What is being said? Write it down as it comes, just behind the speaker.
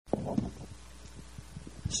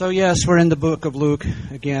So yes, we're in the book of Luke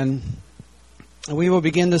again. We will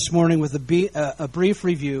begin this morning with a brief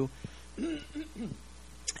review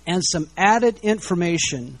and some added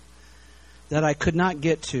information that I could not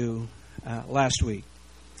get to last week.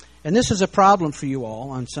 And this is a problem for you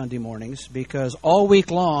all on Sunday mornings because all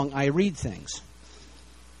week long I read things.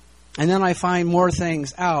 And then I find more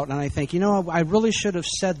things out and I think, I really should have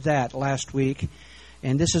said that last week.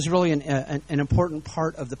 And this is really an important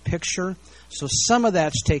part of the picture. So some of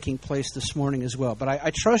that's taking place this morning as well. But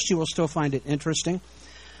I trust you will still find it interesting.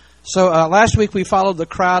 So last week we followed the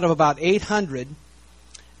crowd of about 800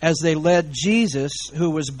 as they led Jesus, who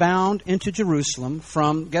was bound, into Jerusalem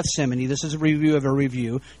from Gethsemane. This is a review of a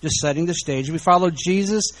review, just setting the stage. We followed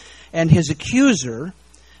Jesus and his accuser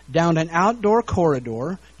down an outdoor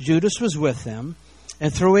corridor. Judas was with them.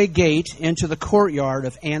 And through a gate into the courtyard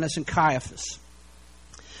of Annas and Caiaphas.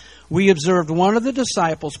 We observed one of the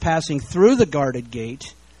disciples passing through the guarded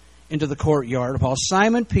gate into the courtyard, while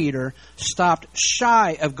Simon Peter stopped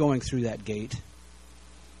shy of going through that gate,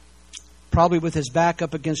 probably with his back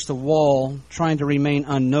up against the wall, trying to remain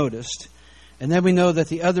unnoticed. And then we know that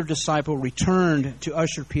the other disciple returned to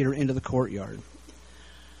usher Peter into the courtyard.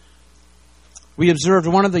 We observed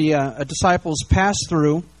one of the disciples pass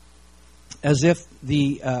through as if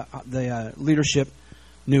the leadership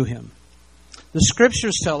knew him. The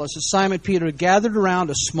Scriptures tell us that Simon Peter gathered around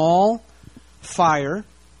a small fire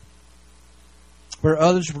where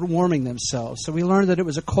others were warming themselves. So we learned that it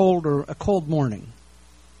was a cold morning.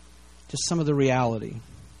 Just some of the reality.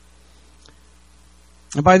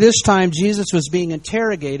 And by this time, Jesus was being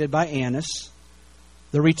interrogated by Annas,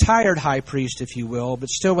 the retired high priest, if you will, but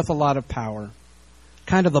still with a lot of power.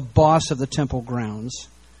 Kind of the boss of the temple grounds.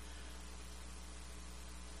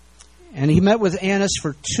 And he met with Annas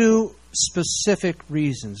for two specific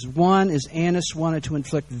reasons. One is Annas wanted to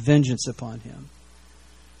inflict vengeance upon him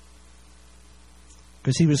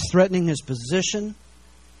because he was threatening his position,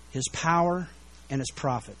 his power, and his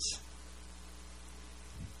prophets.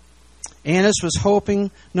 Annas was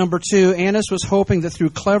hoping that through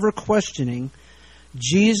clever questioning,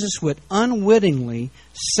 Jesus would unwittingly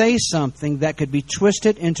say something that could be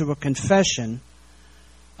twisted into a confession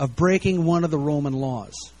of breaking one of the Roman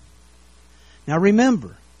laws. Now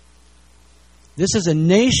remember, this is a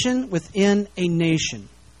nation within a nation.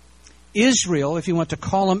 Israel, if you want to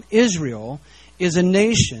call them Israel, is a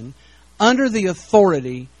nation under the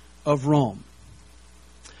authority of Rome.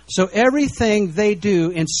 So everything they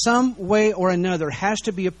do in some way or another has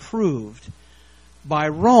to be approved by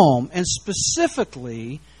Rome, and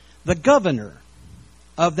specifically the governor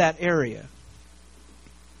of that area.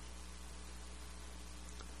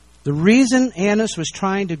 The reason Annas was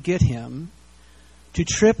trying to get him to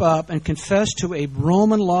trip up and confess to a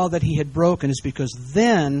Roman law that he had broken is because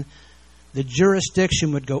then the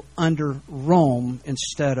jurisdiction would go under Rome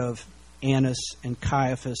instead of Annas and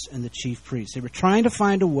Caiaphas and the chief priests. They were trying to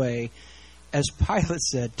find a way, as Pilate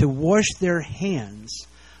said, to wash their hands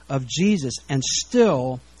of Jesus and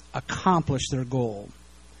still accomplish their goal.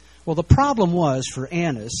 Well, the problem was for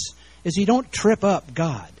Annas is he don't trip up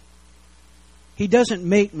God. He doesn't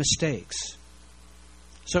make mistakes.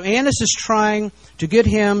 So Annas is trying to get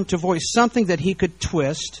him to voice something that he could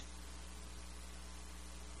twist.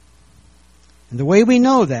 And the way we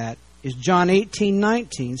know that is John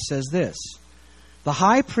 18:19 says this. The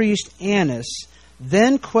high priest Annas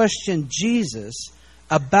then questioned Jesus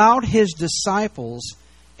about his disciples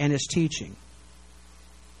and his teaching.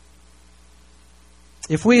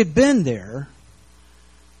 If we had been there,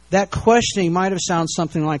 that questioning might have sounded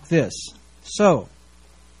something like this. So,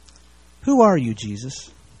 who are you, Jesus?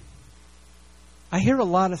 I hear a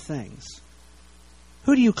lot of things.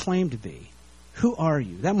 Who do you claim to be? Who are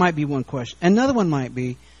you? That might be one question. Another one might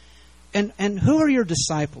be, and who are your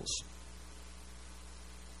disciples?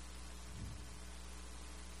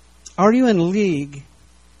 Are you in league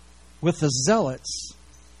with the zealots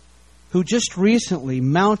who just recently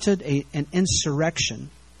mounted an insurrection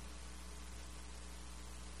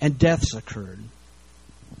and deaths occurred?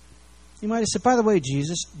 You might have said, by the way,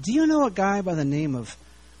 Jesus, do you know a guy by the name of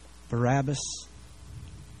Barabbas?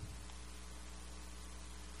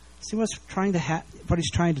 See what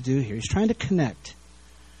he's trying to do here? He's trying to connect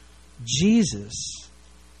Jesus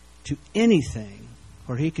to anything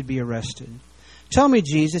where he could be arrested. Tell me,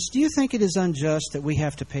 Jesus, do you think it is unjust that we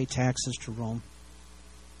have to pay taxes to Rome?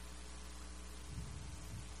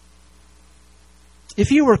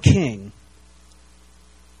 If you were king,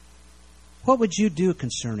 what would you do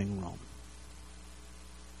concerning Rome?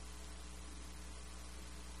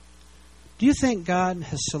 Do you think God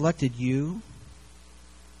has selected you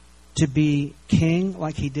to be king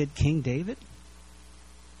like he did King David?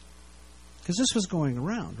 Because this was going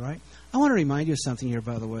around, right? I want to remind you of something here,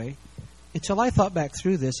 by the way. Until I thought back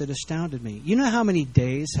through this, it astounded me. You know how many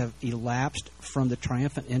days have elapsed from the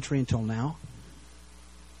triumphant entry until now?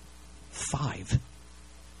 5.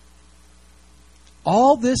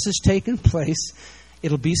 All this has taken place,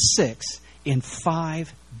 it'll be 6, in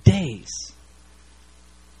 5 days.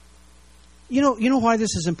 You know why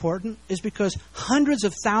this is important? Is because hundreds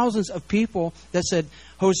of thousands of people that said,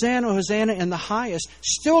 Hosanna, Hosanna in the highest,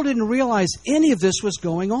 still didn't realize any of this was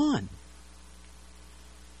going on.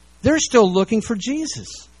 They're still looking for Jesus.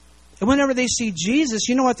 And whenever they see Jesus,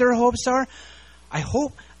 you know what their hopes are? I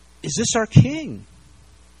hope, is this our king?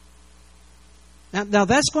 Now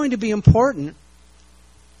that's going to be important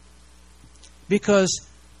because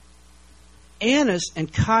Annas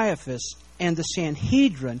and Caiaphas and the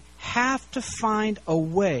Sanhedrin have to find a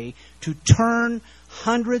way to turn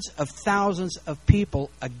hundreds of thousands of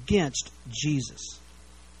people against Jesus.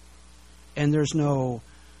 And there's no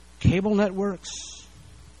cable networks,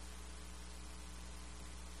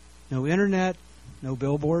 no internet, no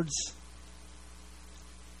billboards.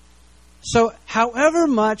 So however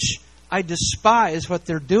much I despise what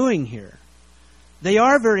they're doing here, they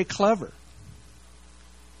are very clever.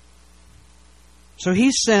 So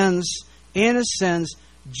Annas sends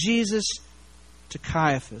Jesus to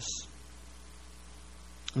Caiaphas.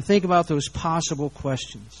 And think about those possible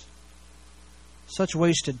questions. Such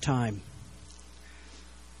wasted time.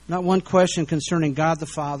 Not one question concerning God the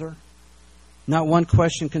Father. Not one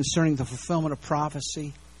question concerning the fulfillment of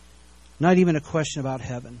prophecy. Not even a question about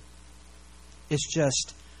heaven. It's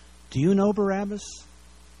just, do you know Barabbas?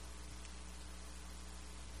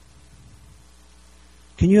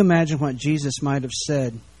 Can you imagine what Jesus might have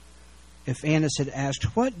said if Annas had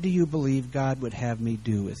asked, what do you believe God would have me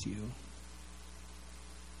do with you?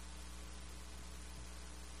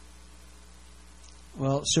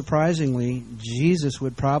 Well, surprisingly, Jesus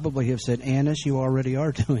would probably have said, Annas, you already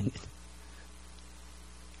are doing it.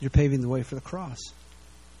 You're paving the way for the cross.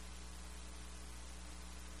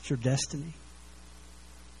 It's your destiny.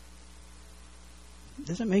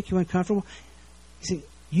 Does it make you uncomfortable? You see,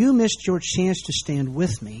 you missed your chance to stand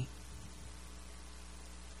with me.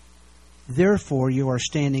 Therefore, you are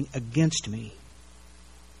standing against me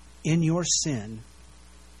in your sin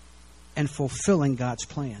and fulfilling God's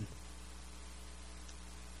plan.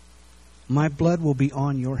 My blood will be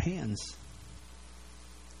on your hands.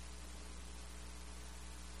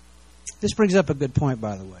 This brings up a good point,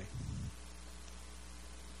 by the way.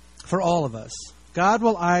 For all of us, God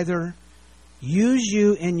will either use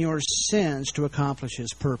you in your sins to accomplish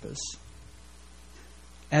His purpose,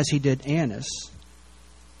 as He did Annas,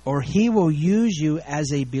 or He will use you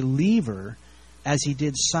as a believer, as He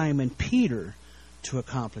did Simon Peter, to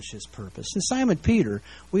accomplish His purpose. And Simon Peter,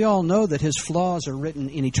 we all know that his flaws are written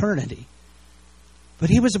in eternity. But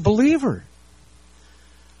he was a believer.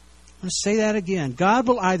 I'm going to say that again. God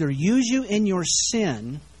will either use you in your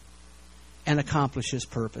sin and accomplish His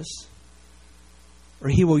purpose, or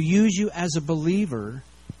He will use you as a believer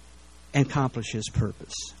and accomplish His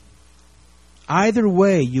purpose. Either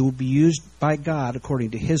way, you will be used by God according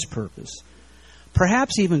to His purpose,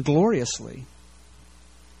 perhaps even gloriously,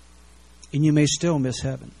 and you may still miss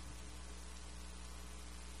heaven.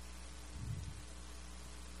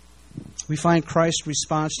 We find Christ's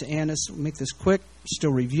response to Annas. We'll make this quick,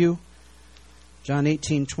 still review. John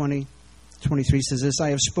 18:20-23 says this,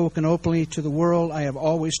 I have spoken openly to the world. I have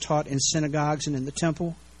always taught in synagogues and in the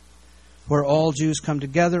temple, where all Jews come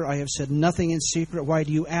together. I have said nothing in secret. Why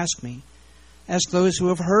do you ask me? Ask those who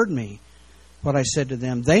have heard me what I said to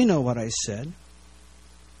them. They know what I said.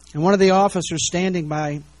 And one of the officers standing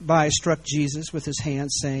by struck Jesus with his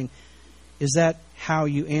hand, saying, is that how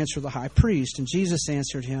you answer the high priest? And Jesus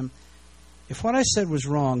answered him, if what I said was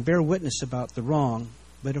wrong, bear witness about the wrong.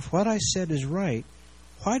 But if what I said is right,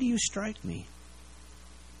 why do you strike me?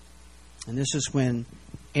 And this is when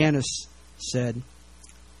Annas said,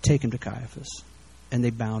 take him to Caiaphas. And they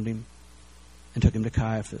bound him and took him to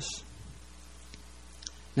Caiaphas.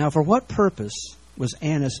 Now, for what purpose was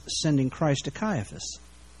Annas sending Christ to Caiaphas?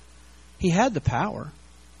 He had the power.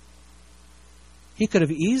 He could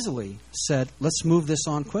have easily said, let's move this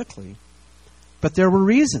on quickly. But there were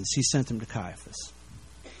reasons he sent him to Caiaphas.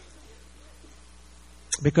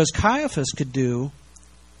 Because Caiaphas could do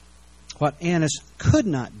what Annas could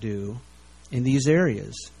not do in these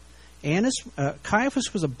areas.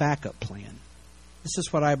 Caiaphas was a backup plan. This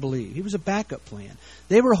is what I believe. He was a backup plan.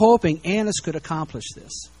 They were hoping Annas could accomplish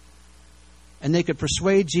this. And they could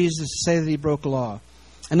persuade Jesus to say that he broke law.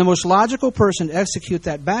 And the most logical person to execute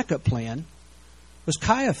that backup plan was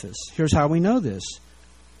Caiaphas. Here's how we know this.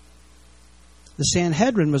 The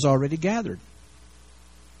Sanhedrin was already gathered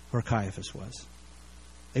where Caiaphas was.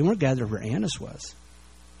 They weren't gathered where Annas was.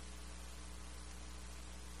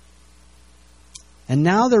 And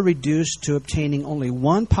now they're reduced to obtaining only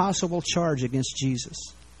one possible charge against Jesus.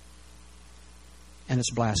 And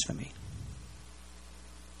it's blasphemy.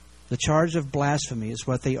 The charge of blasphemy is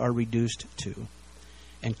what they are reduced to.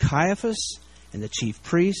 And Caiaphas and the chief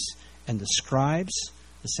priests and the scribes,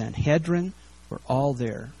 the Sanhedrin, were all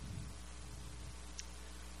there.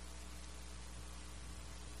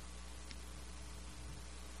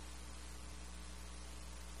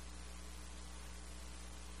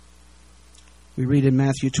 We read in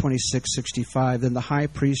Matthew 26:65, then the high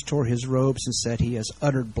priest tore his robes and said, he has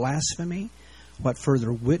uttered blasphemy. What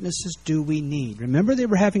further witnesses do we need? Remember, they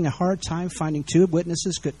were having a hard time finding two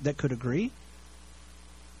witnesses that could agree?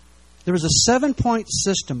 There was a 7-point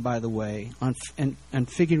system, by the way, on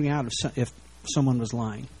figuring out if someone was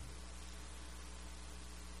lying.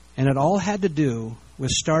 And it all had to do with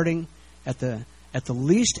starting at the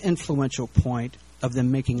least influential point of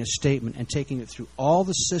them making a statement and taking it through all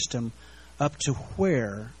the system up to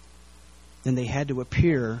where then they had to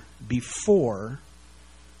appear before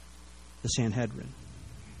the Sanhedrin.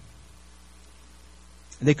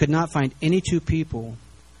 They could not find any two people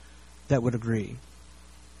that would agree.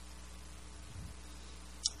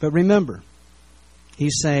 But remember,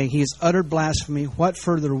 he's saying he's uttered blasphemy. What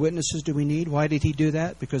further witnesses do we need? Why did he do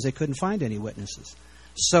that? Because they couldn't find any witnesses.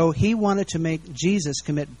 So he wanted to make Jesus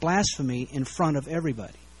commit blasphemy in front of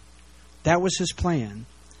everybody. That was his plan.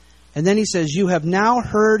 And then he says, you have now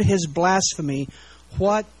heard his blasphemy.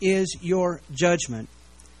 What is your judgment?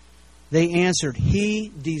 They answered, he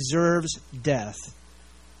deserves death.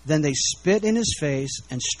 Then they spit in his face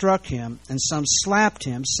and struck him, and some slapped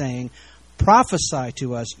him, saying, prophesy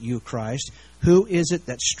to us, you Christ. Who is it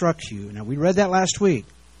that struck you? Now, we read that last week.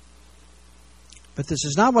 But this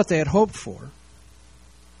is not what they had hoped for.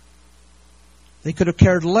 They could have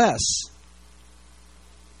cared less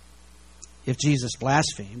if Jesus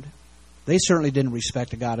blasphemed. They certainly didn't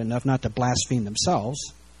respect God enough not to blaspheme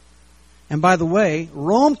themselves. And by the way,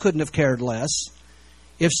 Rome couldn't have cared less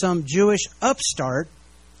if some Jewish upstart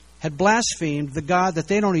had blasphemed the God that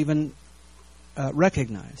they don't even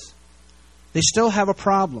recognize. They still have a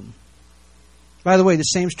problem. By the way, the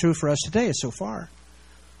same is true for us today so far.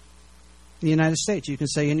 In the United States, you can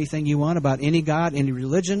say anything you want about any God, any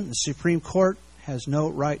religion. The Supreme Court has no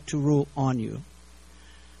right to rule on you.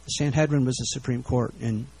 The Sanhedrin was the Supreme Court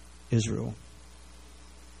in Israel.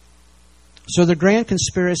 So the grand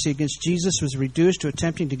conspiracy against Jesus was reduced to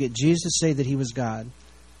attempting to get Jesus to say that he was God.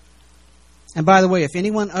 And by the way, if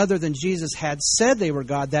anyone other than Jesus had said they were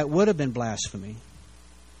God, that would have been blasphemy.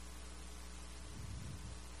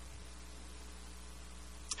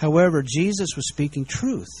 However, Jesus was speaking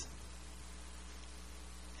truth.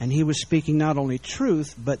 And he was speaking not only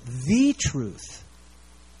truth, but the truth.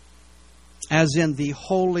 As in the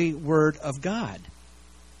holy word of God.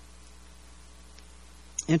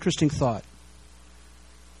 Interesting thought.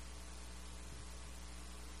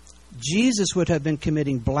 Jesus would have been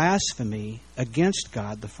committing blasphemy against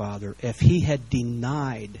God the Father if he had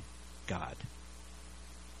denied God.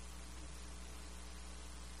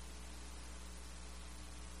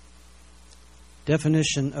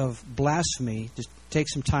 Definition of blasphemy, just take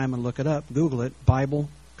some time and look it up. Google it, Bible,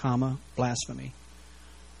 blasphemy.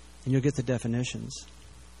 And you'll get the definitions.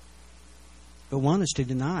 But one is to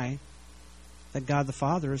deny that God the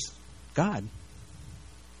Father is God.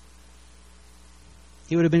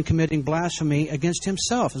 He would have been committing blasphemy against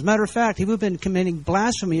himself. As a matter of fact, he would have been committing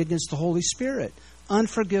blasphemy against the Holy Spirit.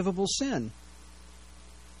 Unforgivable sin.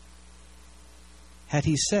 Had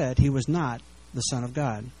he said he was not the Son of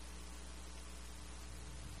God.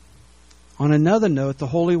 On another note, the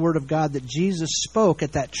holy word of God that Jesus spoke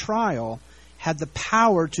at that trial had the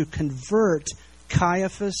power to convert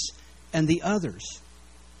Caiaphas and the others.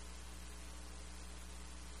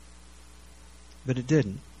 But it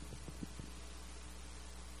didn't.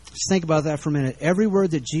 Just think about that for a minute. Every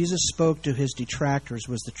word that Jesus spoke to his detractors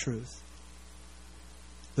was the truth.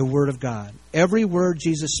 The Word of God. Every word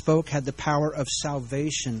Jesus spoke had the power of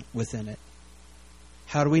salvation within it.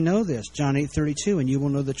 How do we know this? John 8:32, and you will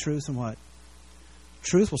know the truth, and what?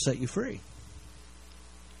 Truth will set you free.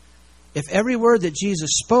 If every word that Jesus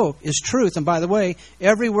spoke is truth, and by the way,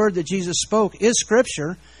 every word that Jesus spoke is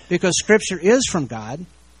Scripture, because Scripture is from God,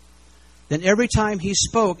 then every time he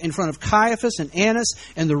spoke in front of Caiaphas and Annas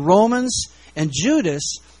and the Romans and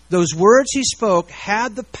Judas, those words he spoke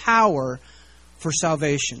had the power for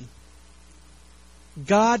salvation.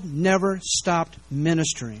 God never stopped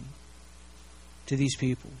ministering. to these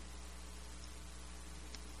people.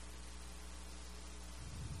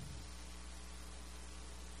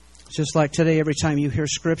 Just like today, every time you hear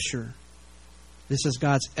Scripture, this is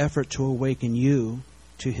God's effort to awaken you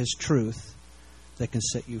to His truth that can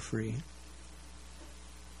set you free.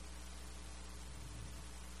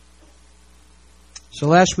 So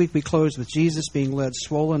last week we closed with Jesus being led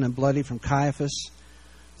swollen and bloody from Caiaphas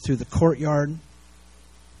through the courtyard,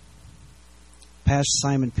 past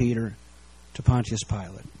Simon Peter to Pontius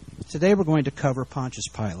Pilate. Today we're going to cover Pontius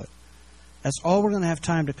Pilate. That's all we're going to have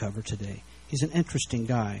time to cover today. He's an interesting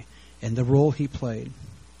guy and the role he played.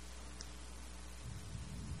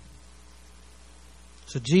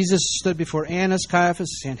 So Jesus stood before Annas,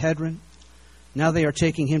 Caiaphas, Sanhedrin. Now they are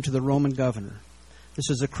taking him to the Roman governor. This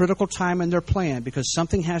is a critical time in their plan because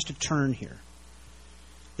something has to turn here.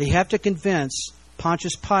 They have to convince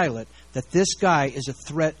Pontius Pilate that this guy is a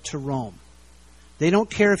threat to Rome. They don't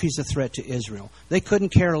care if he's a threat to Israel. They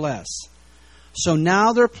couldn't care less. So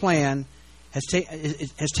now their plan has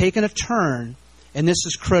taken a turn, and this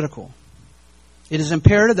is critical. It is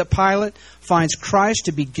imperative that Pilate finds Christ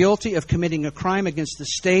to be guilty of committing a crime against the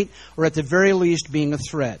state, or at the very least being a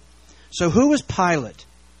threat. So who was Pilate?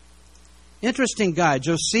 Interesting guy.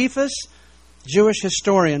 Josephus, Jewish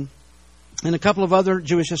historian, and a couple of other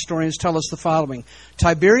Jewish historians tell us the following.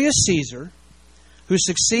 Tiberius Caesar, who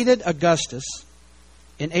succeeded Augustus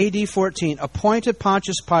in AD 14, appointed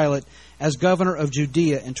Pontius Pilate as governor of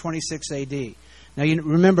Judea in 26 AD. Now you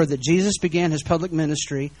remember that Jesus began his public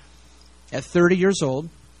ministry at 30 years old.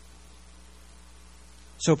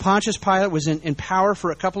 So Pontius Pilate was in power for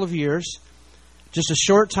a couple of years, just a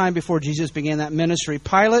short time before Jesus began that ministry.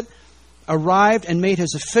 Pilate arrived and made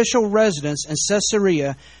his official residence in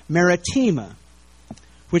Caesarea Maritima,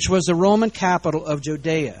 which was the Roman capital of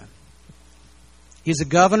Judea. He's a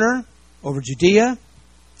governor over Judea,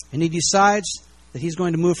 and he decides that he's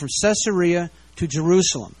going to move from Caesarea to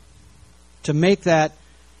Jerusalem to make that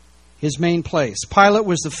his main place. Pilate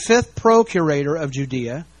was the 5th procurator of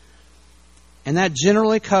Judea, and that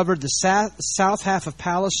generally covered the south half of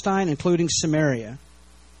Palestine, including Samaria.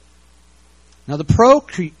 Now, the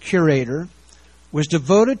procurator was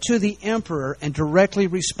devoted to the emperor and directly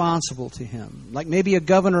responsible to him, like maybe a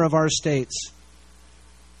governor of our states.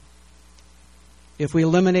 If we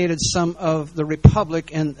eliminated some of the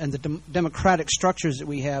republic and the democratic structures that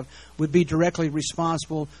we have, would be directly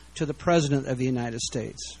responsible to the President of the United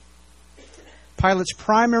States. Pilate's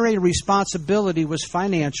primary responsibility was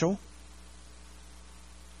financial.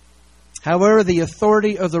 However, the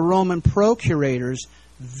authority of the Roman procurators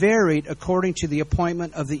varied according to the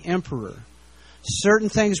appointment of the emperor. Certain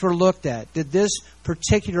things were looked at. Did this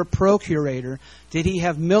particular procurator, did he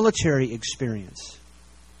have military experience?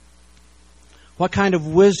 What kind of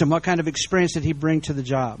wisdom, what kind of experience did he bring to the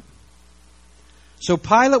job? So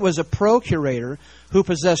Pilate was a procurator who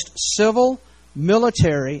possessed civil,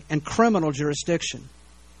 military, and criminal jurisdiction.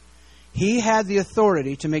 He had the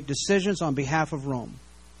authority to make decisions on behalf of Rome.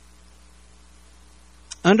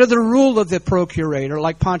 Under the rule of the procurator,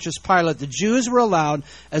 like Pontius Pilate, the Jews were allowed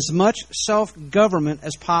as much self-government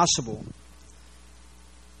as possible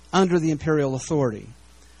under the imperial authority.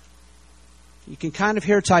 You can kind of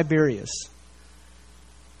hear Tiberius.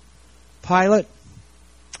 Pilate,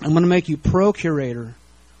 I'm going to make you procurator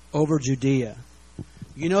over Judea.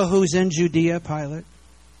 You know who's in Judea, Pilate?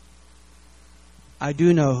 I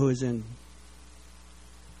do know who is in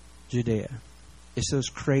Judea. It's those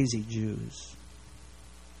crazy Jews.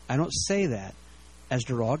 I don't say that as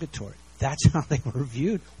derogatory. That's how they were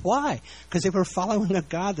viewed. Why? Because they were following a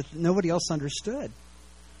God that nobody else understood.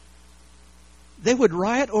 They would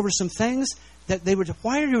riot over some things that they would,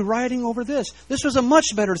 why are you rioting over this? This was a much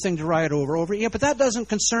better thing to riot over. Yeah, but that doesn't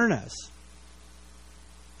concern us.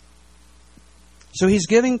 So he's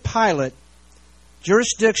giving Pilate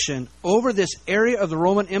jurisdiction over this area of the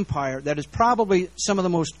Roman Empire that is probably some of the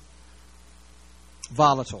most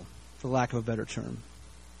volatile, for lack of a better term.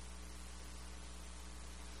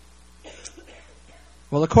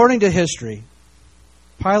 Well, according to history,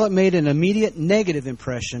 Pilate made an immediate negative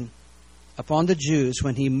impression upon the Jews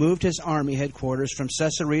when he moved his army headquarters from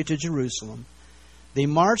Caesarea to Jerusalem. They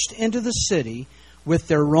marched into the city with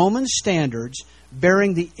their Roman standards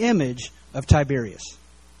bearing the image of Tiberius,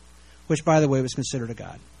 which, by the way, was considered a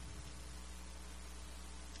god.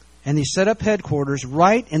 And he set up headquarters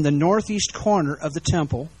right in the northeast corner of the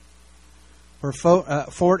temple, where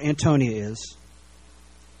Fort Antonia is,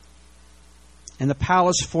 and the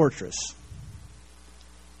palace fortress.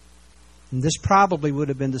 And this probably would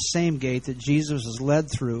have been the same gate that Jesus was led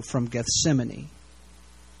through from Gethsemane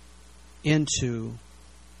into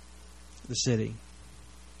the city.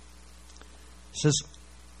 It says,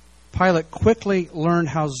 Pilate quickly learned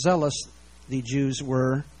how zealous the Jews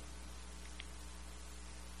were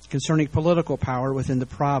concerning political power within the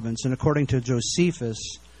province, and according to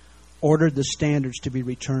Josephus, ordered the standards to be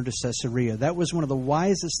returned to Caesarea. That was one of the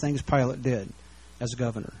wisest things Pilate did as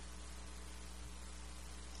governor.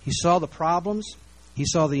 He saw the problems. He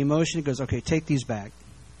saw the emotion. He goes, okay, take these back.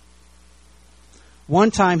 One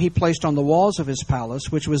time he placed on the walls of his palace,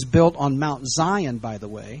 which was built on Mount Zion, by the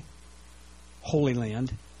way, Holy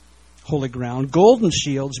Land, holy ground, golden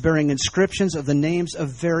shields bearing inscriptions of the names of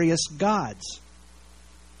various gods.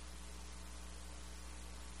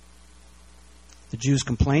 The Jews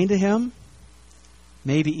complained to him,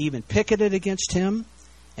 maybe even picketed against him,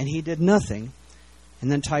 and he did nothing.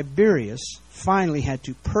 And then Tiberius finally had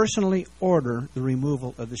to personally order the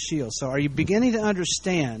removal of the shield. So are you beginning to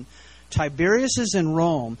understand? Tiberius is in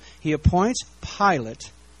Rome. He appoints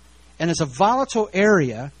Pilate, and it's a volatile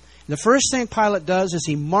area. The first thing Pilate does is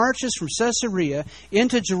he marches from Caesarea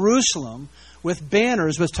into Jerusalem with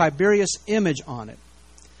banners with Tiberius' image on it.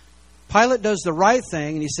 Pilate does the right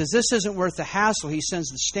thing, and he says, this isn't worth the hassle. He sends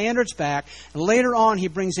the standards back, and later on he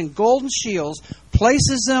brings in golden shields,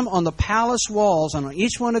 places them on the palace walls, and on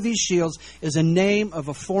each one of these shields is a name of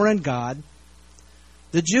a foreign god.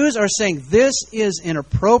 The Jews are saying, this is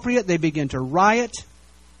inappropriate. They begin to riot.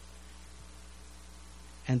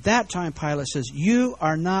 And that time Pilate says, you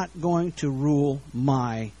are not going to rule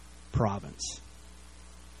my province.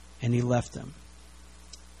 And he left them.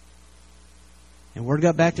 And word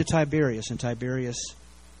got back to Tiberius, and Tiberius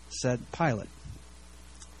said, Pilate,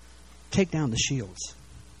 take down the shields.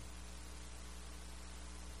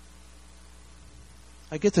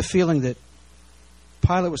 I get the feeling that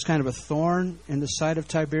Pilate was kind of a thorn in the side of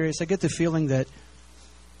Tiberius. I get the feeling that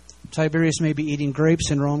Tiberius may be eating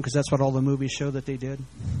grapes in Rome, because that's what all the movies show that they did.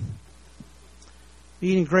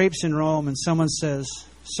 Eating grapes in Rome, and someone says,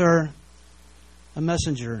 sir, a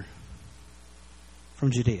messenger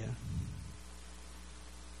from Judea.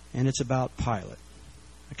 And it's about Pilate.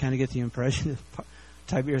 I kind of get the impression that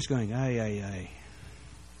Tiberius going, aye, aye, aye.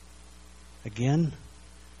 Again?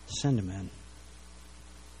 Send him in.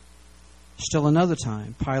 Still another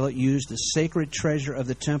time, Pilate used the sacred treasure of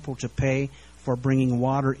the temple to pay for bringing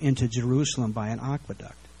water into Jerusalem by an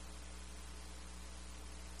aqueduct.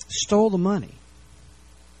 Stole the money.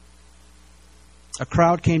 A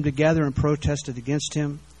crowd came together and protested against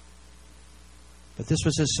him. But this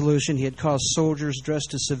was his solution. He had caused soldiers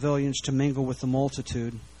dressed as civilians to mingle with the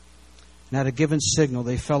multitude. And at a given signal,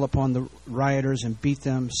 they fell upon the rioters and beat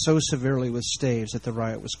them so severely with staves that the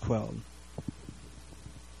riot was quelled.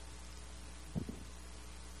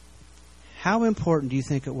 How important do you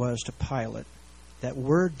think it was to Pilate that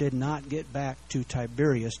word did not get back to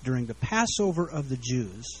Tiberius during the Passover of the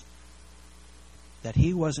Jews that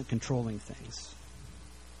he wasn't controlling things?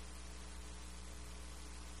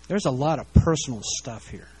 There's a lot of personal stuff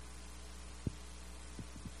here.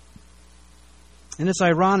 And it's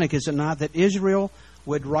ironic, is it not, that Israel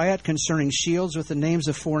would riot concerning shields with the names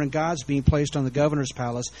of foreign gods being placed on the governor's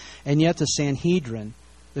palace, and yet the Sanhedrin,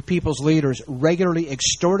 the people's leaders, regularly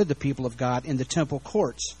extorted the people of God in the temple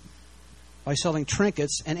courts by selling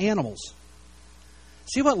trinkets and animals.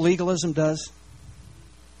 See what legalism does?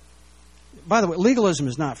 By the way, legalism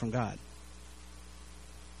is not from God.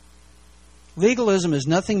 Legalism is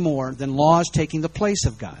nothing more than laws taking the place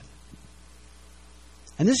of God.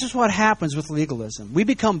 And this is what happens with legalism. We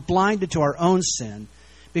become blinded to our own sin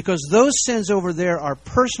because those sins over there are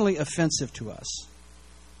personally offensive to us.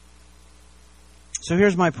 So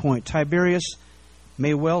here's my point. Tiberius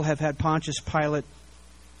may well have had Pontius Pilate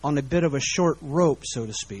on a bit of a short rope, so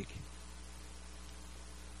to speak,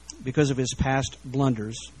 because of his past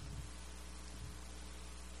blunders.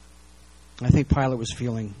 I think Pilate was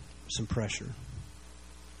feeling some pressure.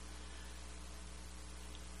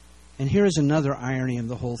 And here is another irony in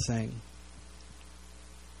the whole thing.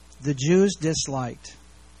 The Jews disliked,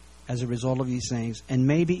 as a result of these things, and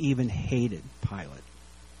maybe even hated Pilate.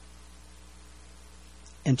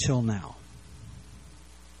 Until now.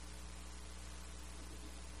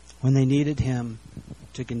 When they needed him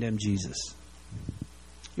to condemn Jesus.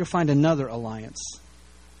 You'll find another alliance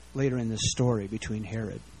later in this story between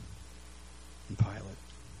Herod and Pilate.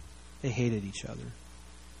 They hated each other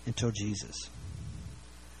until Jesus.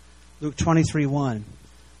 Luke 23:1.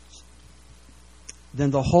 Then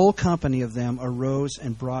the whole company of them arose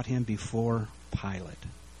and brought him before Pilate.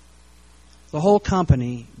 The whole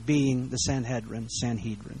company being the Sanhedrin.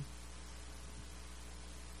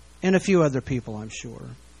 And a few other people, I'm sure.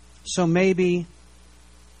 So maybe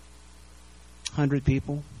 100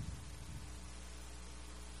 people.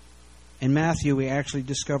 In Matthew, we actually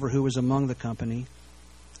discover who was among the company.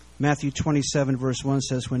 Matthew 27, verse 1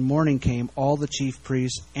 says, when morning came, all the chief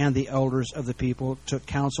priests and the elders of the people took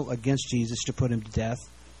counsel against Jesus to put him to death.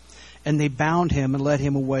 And they bound him and led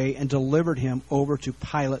him away and delivered him over to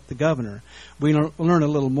Pilate the governor. We learn a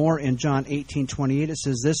little more in John 18:28. It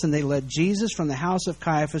says this, and they led Jesus from the house of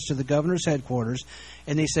Caiaphas to the governor's headquarters,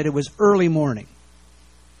 and they said it was early morning.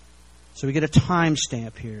 So we get a time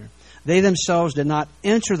stamp here. They themselves did not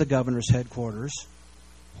enter the governor's headquarters.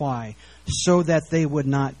 Why? So that they would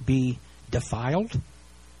not be defiled?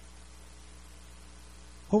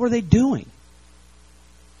 What were they doing?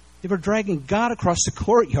 They were dragging God across the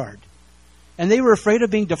courtyard. And they were afraid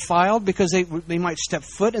of being defiled because they might step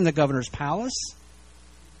foot in the governor's palace.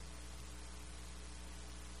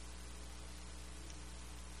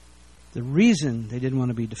 The reason they didn't want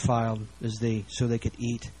to be defiled is so they could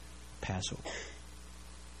eat Passover.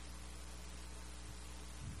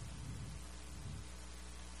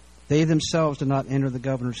 They themselves did not enter the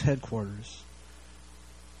governor's headquarters,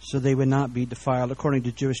 so they would not be defiled. According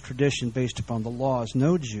to Jewish tradition, based upon the laws,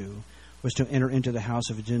 no Jew was to enter into the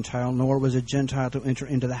house of a Gentile, nor was a Gentile to enter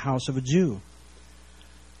into the house of a Jew.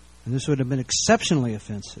 And this would have been exceptionally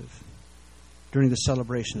offensive during the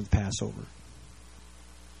celebration of the Passover.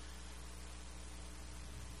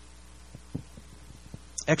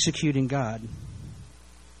 Executing God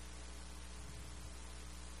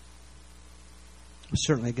was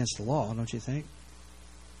certainly against the law, don't you think?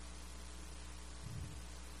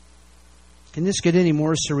 Can this get any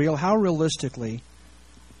more surreal? How realistically?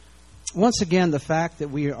 Once again, the fact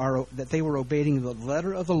that they were obeying the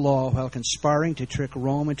letter of the law while conspiring to trick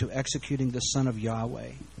Rome into executing the Son of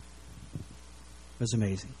Yahweh was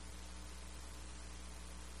amazing.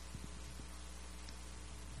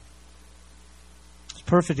 It's a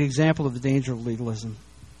perfect example of the danger of legalism.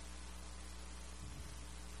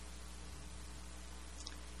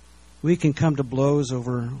 We can come to blows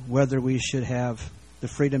over whether we should have the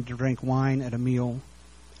freedom to drink wine at a meal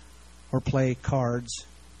or play cards,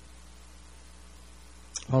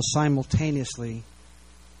 while simultaneously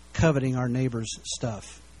coveting our neighbor's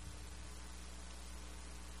stuff.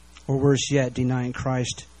 Or worse yet, denying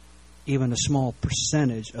Christ even a small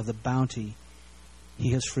percentage of the bounty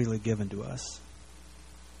He has freely given to us.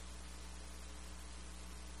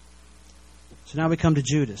 So now we come to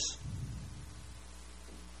Judas.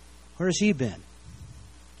 Where has he been?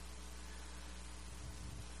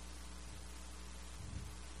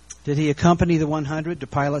 Did he accompany the 100 to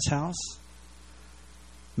Pilate's house?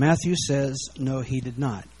 Matthew says, no, he did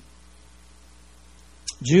not.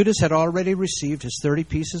 Judas had already received his 30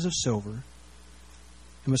 pieces of silver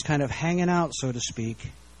and was kind of hanging out, so to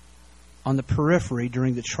speak, on the periphery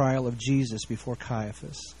during the trial of Jesus before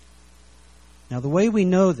Caiaphas. Now, the way we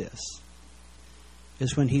know this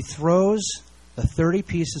is when he throws the 30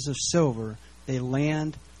 pieces of silver, they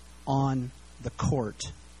land on the court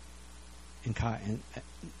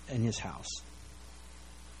in his house.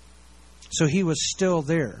 So he was still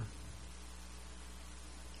there.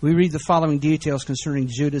 We read the following details concerning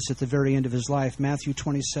Judas at the very end of his life. Matthew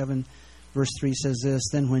 27, verse 3 says this,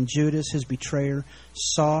 then when Judas, his betrayer,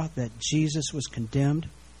 saw that Jesus was condemned,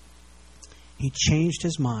 he changed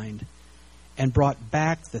his mind and brought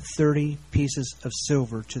back the 30 pieces of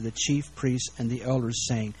silver to the chief priests and the elders,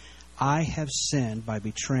 saying, I have sinned by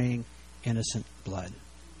betraying innocent blood.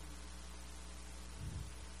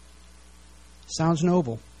 Sounds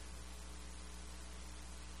noble.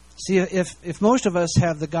 See, if most of us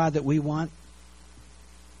have the God that we want,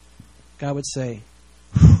 God would say,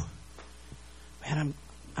 man,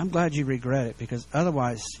 I'm glad you regret it, because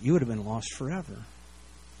otherwise you would have been lost forever.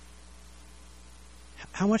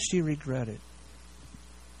 How much do you regret it?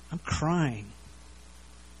 I'm crying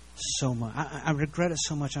so much. I regret it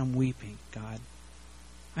so much I'm weeping, God.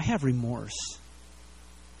 I have remorse.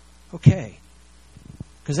 Okay.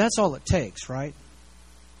 Because that's all it takes, right?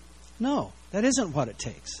 No, that isn't what it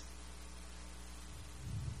takes.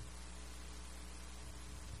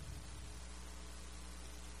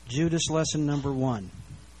 Judas lesson number 1.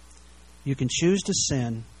 You can choose to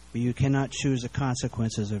sin, but you cannot choose the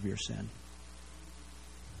consequences of your sin.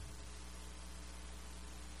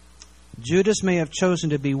 Judas may have chosen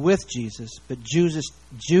to be with Jesus, but Judas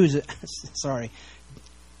may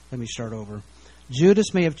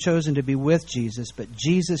have chosen to be with Jesus, but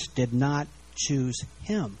Jesus did not choose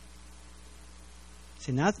him.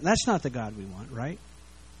 See, now that's not the God we want, right?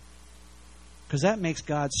 Because that makes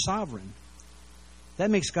God sovereign.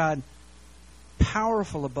 That makes God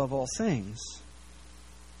powerful above all things.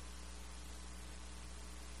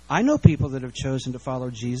 I know people that have chosen to follow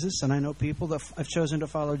Jesus, and I know people that have chosen to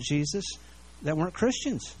follow Jesus that weren't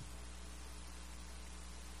Christians.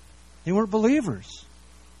 They weren't believers.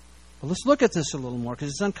 But let's look at this a little more because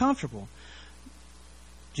it's uncomfortable.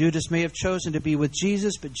 Judas may have chosen to be with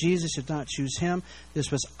Jesus, but Jesus did not choose him.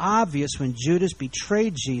 This was obvious when Judas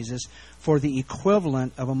betrayed Jesus for the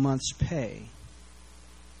equivalent of a month's pay.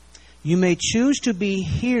 You may choose to be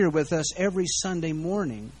here with us every Sunday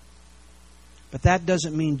morning, but that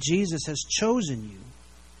doesn't mean Jesus has chosen you.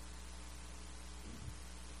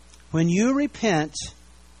 When you repent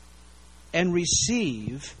and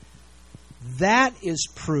receive, that is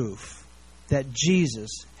proof that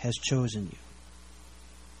Jesus has chosen you.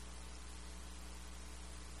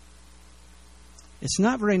 It's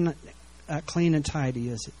not very clean and tidy,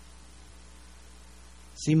 is it?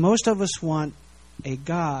 See, most of us want a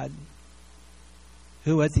God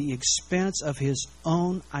who, at the expense of his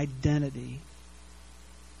own identity,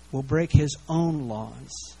 will break his own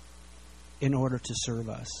laws in order to serve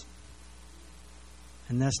us.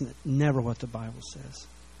 And that's never what the Bible says.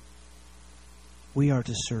 We are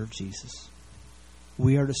to serve Jesus.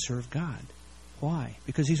 We are to serve God. Why?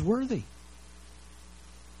 Because he's worthy.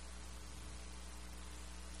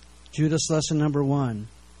 Judas lesson number 1.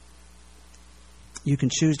 You can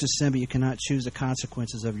choose to sin, but you cannot choose the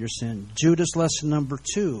consequences of your sin. Judas lesson number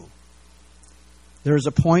 2. There is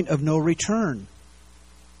a point of no return.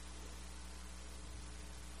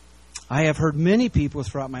 I have heard many people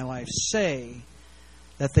throughout my life say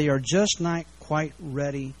that they are just not quite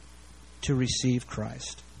ready to receive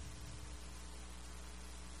Christ.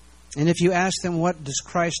 And if you ask them, what does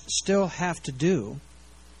Christ still have to do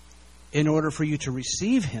in order for you to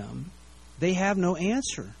receive him, they have no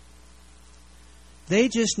answer. They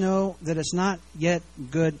just know that it's not yet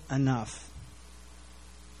good enough.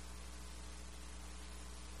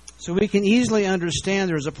 So we can easily understand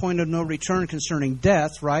there is a point of no return concerning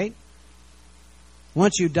death, right?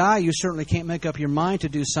 Once you die, you certainly can't make up your mind to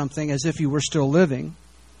do something as if you were still living.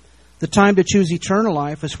 The time to choose eternal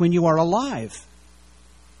life is when you are alive.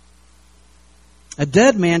 A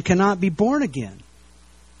dead man cannot be born again.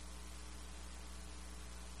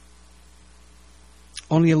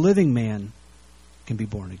 Only a living man can be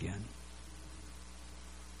born again.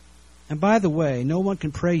 And by the way, no one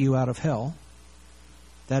can pray you out of hell.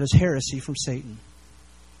 That is heresy from Satan.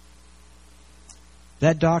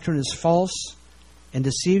 That doctrine is false and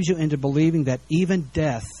deceives you into believing that even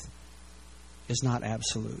death is not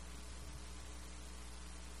absolute.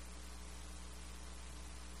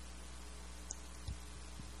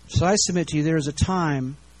 So I submit to you, there is a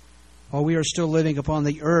time while we are still living upon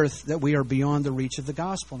the earth that we are beyond the reach of the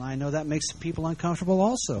gospel. And I know that makes people uncomfortable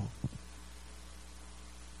also.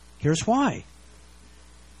 Here's why.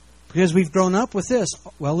 Because we've grown up with this.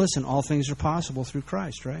 Well, listen, all things are possible through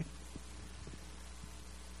Christ, right?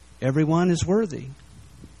 Everyone is worthy.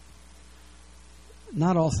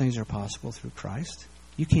 Not all things are possible through Christ.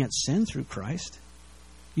 You can't sin through Christ.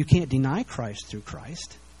 You can't deny Christ through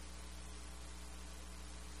Christ.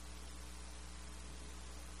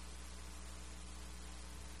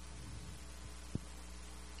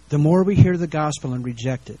 The more we hear the gospel and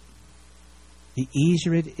reject it, the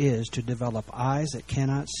easier it is to develop eyes that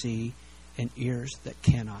cannot see and ears that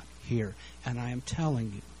cannot hear. And I am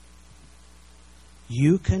telling you,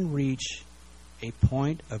 you can reach a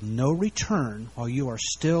point of no return while you are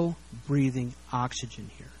still breathing oxygen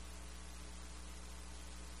here.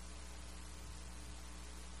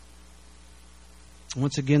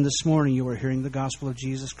 Once again this morning, you are hearing the gospel of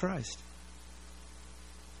Jesus Christ.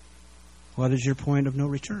 What is your point of no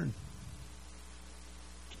return?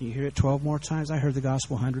 Can you hear it 12 more times? I heard the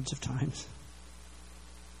gospel hundreds of times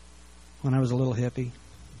when I was a little hippie.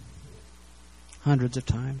 Hundreds of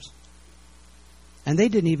times. And they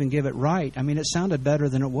didn't even give it right. I mean, it sounded better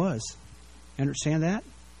than it was. You understand that?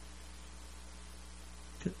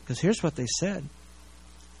 Because here's what they said.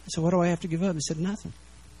 I said, what do I have to give up? They said, nothing.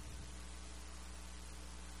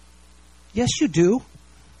 Yes, you do.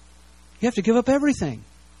 You have to give up everything.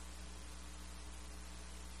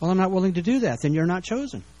 Well, I'm not willing to do that. Then you're not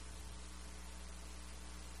chosen.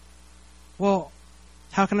 Well,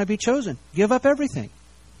 how can I be chosen? Give up everything.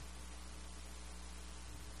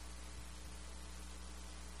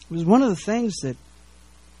 It was one of the things that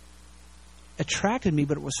attracted me,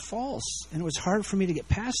 but it was false. And it was hard for me to get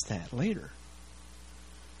past that later.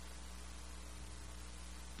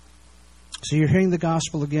 So you're hearing the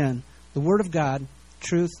gospel again. The Word of God,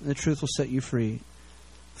 truth, and the truth will set you free.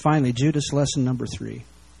 Finally, Judas lesson number 3.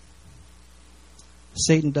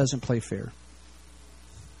 Satan doesn't play fair.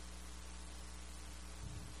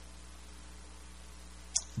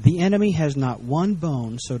 The enemy has not one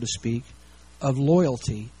bone, so to speak, of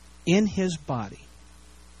loyalty in his body.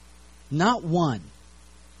 Not one.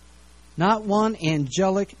 not one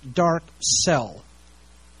angelic dark cell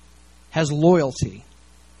has loyalty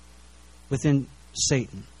within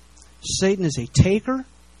Satan. Satan is a taker,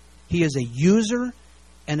 he is a user,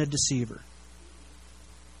 and a deceiver.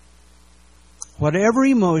 Whatever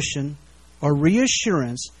emotion or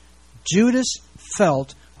reassurance Judas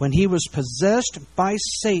felt when he was possessed by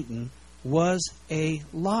Satan was a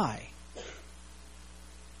lie.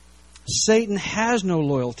 Satan has no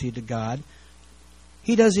loyalty to God.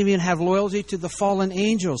 He doesn't even have loyalty to the fallen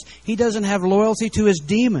angels. He doesn't have loyalty to his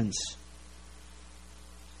demons.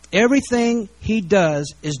 Everything he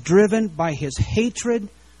does is driven by his hatred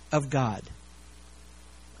of God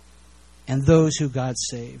and those who God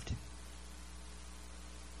saved.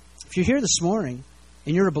 If you're here this morning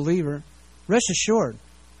and you're a believer, rest assured,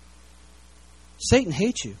 Satan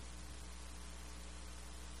hates you.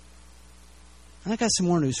 And I got some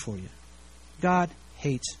more news for you. God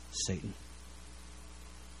hates Satan.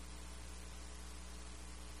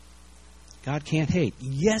 God can't hate.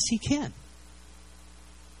 Yes, He can.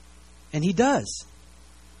 And He does.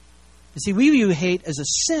 You see, we view hate as a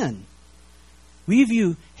sin. We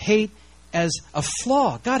view hate as a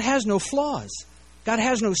flaw. God has no flaws. God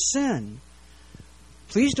has no sin.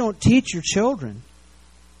 Please don't teach your children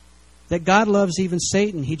that God loves even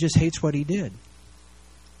Satan. He just hates what he did.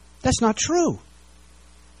 That's not true.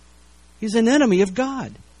 He's an enemy of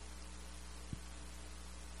God.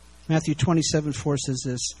 Matthew 27:4 says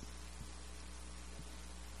this.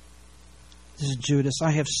 This is Judas.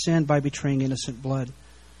 I have sinned by betraying innocent blood.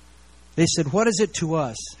 They said, what is it to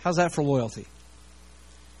us? How's that for loyalty?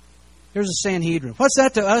 Here's a Sanhedrin. What's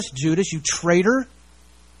that to us, Judas, you traitor?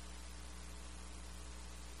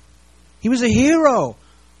 He was a hero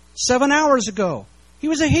 7 hours ago. He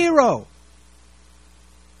was a hero.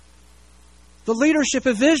 The leadership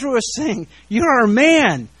of Israel is saying, you're our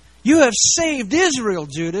man. You have saved Israel,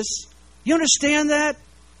 Judas. You understand that?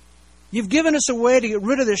 You've given us a way to get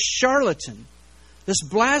rid of this charlatan, this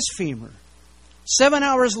blasphemer. 7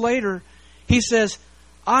 hours later, he says,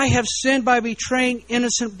 I have sinned by betraying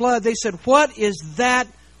innocent blood. They said, what is that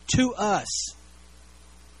to us?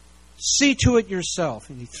 See to it yourself.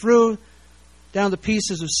 And he threw down the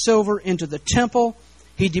pieces of silver into the temple.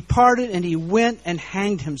 He departed and he went and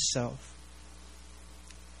hanged himself.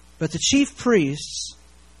 But the chief priests,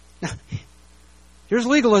 now, here's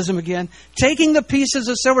legalism again, taking the pieces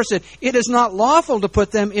of silver, said, it is not lawful to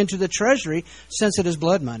put them into the treasury since it is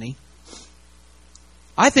blood money.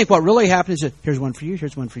 I think what really happened is that here's one for you,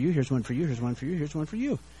 here's one for you, here's one for you, here's one for you, here's one for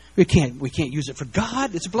you. We can't use it for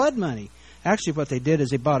God. It's blood money. Actually, what they did is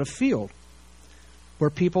they bought a field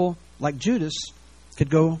where people like Judas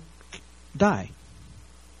could go die.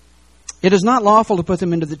 It is not lawful to put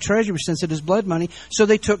them into the treasury since it is blood money. So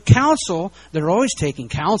they took counsel. They're always taking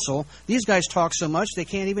counsel. These guys talk so much they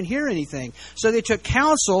can't even hear anything. So they took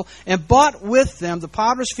counsel and bought with them the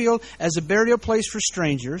potter's field as a burial place for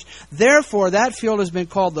strangers. Therefore, that field has been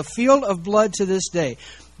called the field of blood to this day.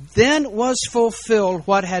 Then was fulfilled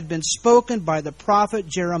what had been spoken by the prophet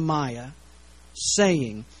Jeremiah,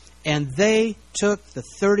 saying, and they took the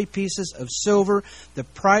 30 pieces of silver, the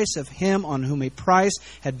price of him on whom a price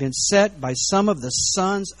had been set by some of the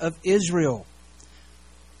sons of Israel.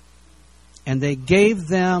 And they gave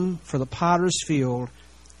them for the potter's field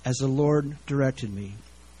as the Lord directed me.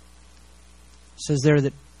 It says there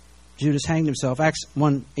that Judas hanged himself. Acts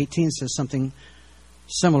 1:18 says something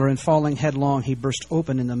similar. In falling headlong, he burst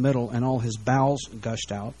open in the middle and all his bowels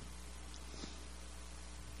gushed out.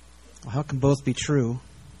 Well, how can both be true?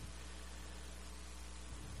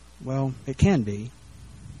 Well, it can be.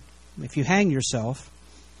 If you hang yourself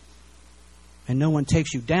and no one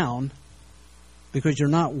takes you down because you're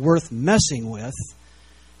not worth messing with,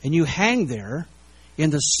 and you hang there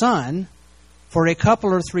in the sun for a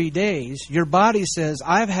couple or 3 days, your body says,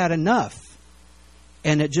 I've had enough,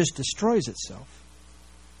 and it just destroys itself.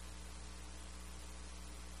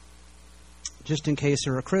 Just in case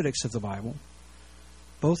there are critics of the Bible,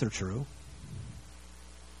 both are true.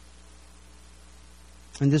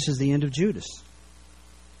 And this is the end of Judas.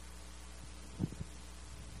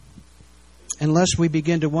 Unless we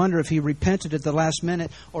begin to wonder if he repented at the last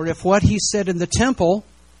minute, or if what he said in the temple,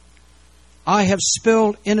 I have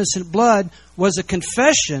spilled innocent blood, was a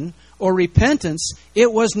confession or repentance.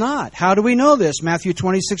 It was not. How do we know this? Matthew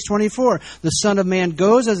 26:24. The Son of Man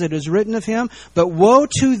goes as it is written of him, but woe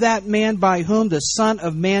to that man by whom the Son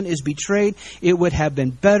of Man is betrayed. It would have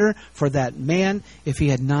been better for that man if he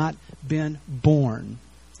had not been born.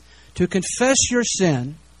 To confess your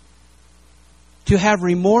sin, to have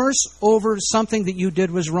remorse over something that you did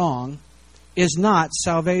was wrong, is not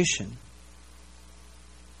salvation.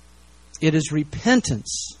 It is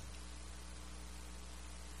repentance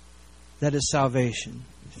that is salvation.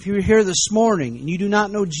 If you're here this morning and you do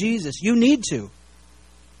not know Jesus, you need to.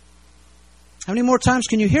 How many more times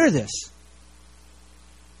can you hear this?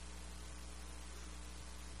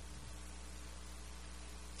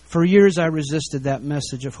 For years I resisted that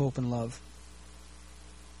message of hope and love.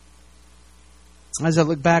 As I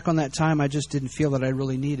look back on that time, I just didn't feel that I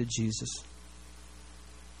really needed Jesus.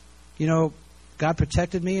 You know, God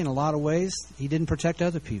protected me in a lot of ways. He didn't protect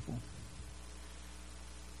other people.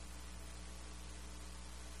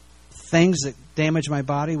 Things that damaged my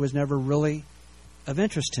body was never really of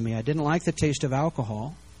interest to me. I didn't like the taste of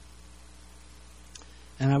alcohol.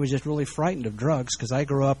 And I was just really frightened of drugs because I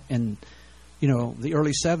grew up in, the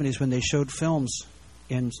early 70s when they showed films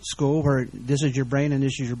in school where this is your brain and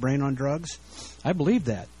this is your brain on drugs. I believed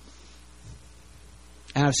that.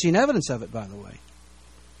 And I've seen evidence of it, by the way.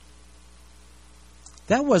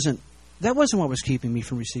 That wasn't what was keeping me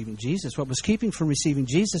from receiving Jesus. What was keeping from receiving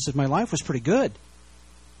Jesus is my life was pretty good.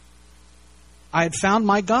 I had found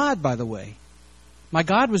my God, by the way. My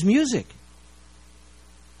God was music.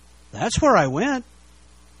 That's where I went.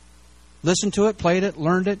 Listened to it, played it,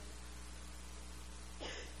 learned it.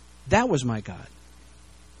 That was my God.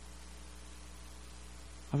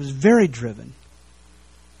 I was very driven.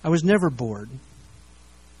 I was never bored.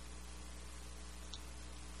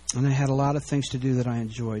 And I had a lot of things to do that I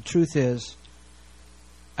enjoyed. Truth is,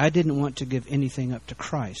 I didn't want to give anything up to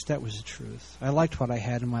Christ. That was the truth. I liked what I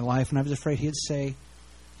had in my life, and I was afraid He'd say,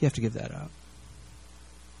 you have to give that up.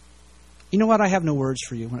 You know what? I have no words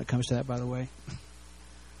for you when it comes to that, by the way.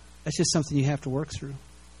 That's just something you have to work through.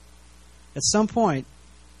 At some point,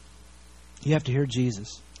 you have to hear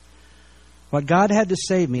Jesus. What God had to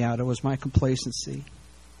save me out of was my complacency.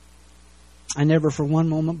 I never for one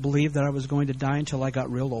moment believed that I was going to die until I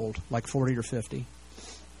got real old, like 40 or 50.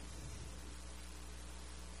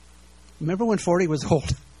 Remember when 40 was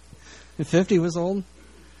old and 50 was old?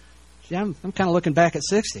 See, I'm kind of looking back at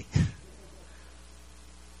 60.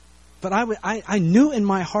 But I knew in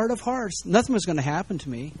my heart of hearts nothing was going to happen to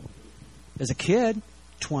me as a kid,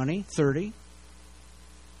 20, 30.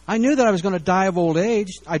 I knew that I was going to die of old age.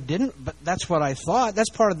 I didn't, but that's what I thought. That's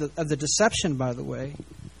part of the deception, by the way.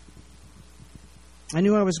 I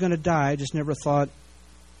knew I was going to die. I just never thought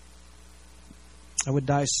I would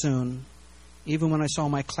die soon. Even when I saw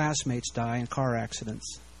my classmates die in car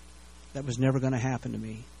accidents, that was never going to happen to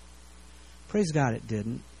me. Praise God it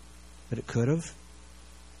didn't, but it could have.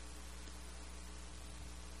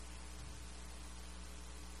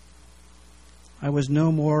 I was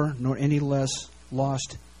no more nor any less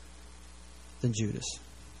lost than Judas.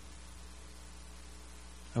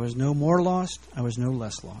 I was no more lost. I was no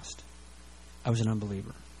less lost. I was an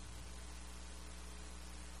unbeliever.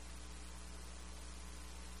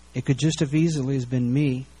 It could just have easily has been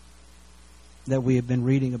me that we have been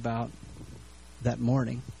reading about that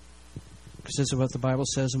morning. Because this is what the Bible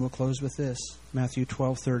says, and we'll close with this. Matthew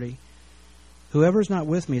 12:30. Whoever is not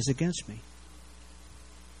with me is against me.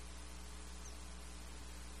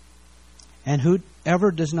 And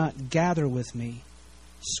whoever does not gather with me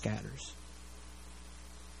scatters.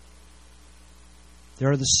 There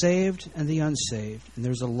are the saved and the unsaved, and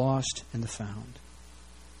there's the lost and the found.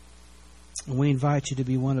 And we invite you to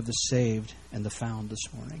be one of the saved and the found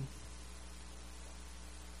this morning.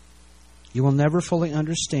 You will never fully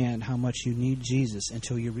understand how much you need Jesus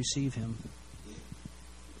until you receive Him.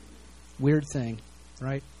 Weird thing,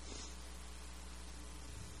 right?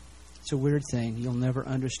 It's a weird thing. You'll never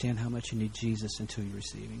understand how much you need Jesus until you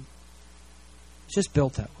receive Him. It's just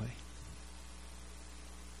built that way.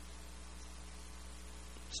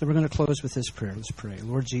 So we're going to close with this prayer. Let's pray.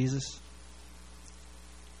 Lord Jesus,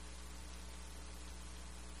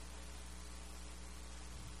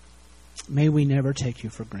 may we never take you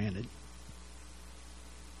for granted.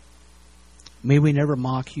 May we never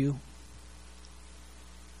mock you.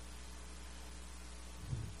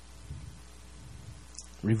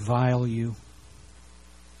 Revile you.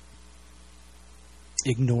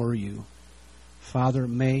 Ignore you. Father,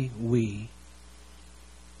 may we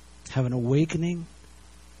have an awakening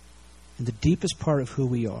in the deepest part of who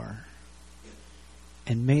we are.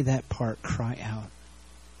 And may that part cry out,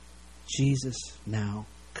 Jesus, now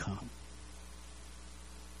come.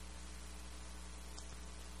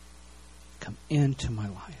 Come into my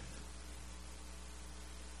life.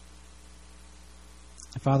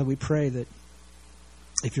 And Father, we pray that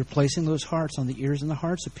if you're placing those hearts on the ears and the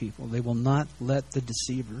hearts of people, they will not let the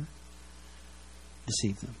deceiver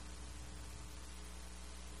deceive them.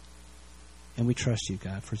 And we trust you,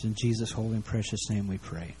 God, for it's in Jesus' holy and precious name we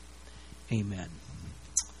pray. Amen.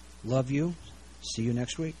 Love you. See you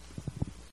next week.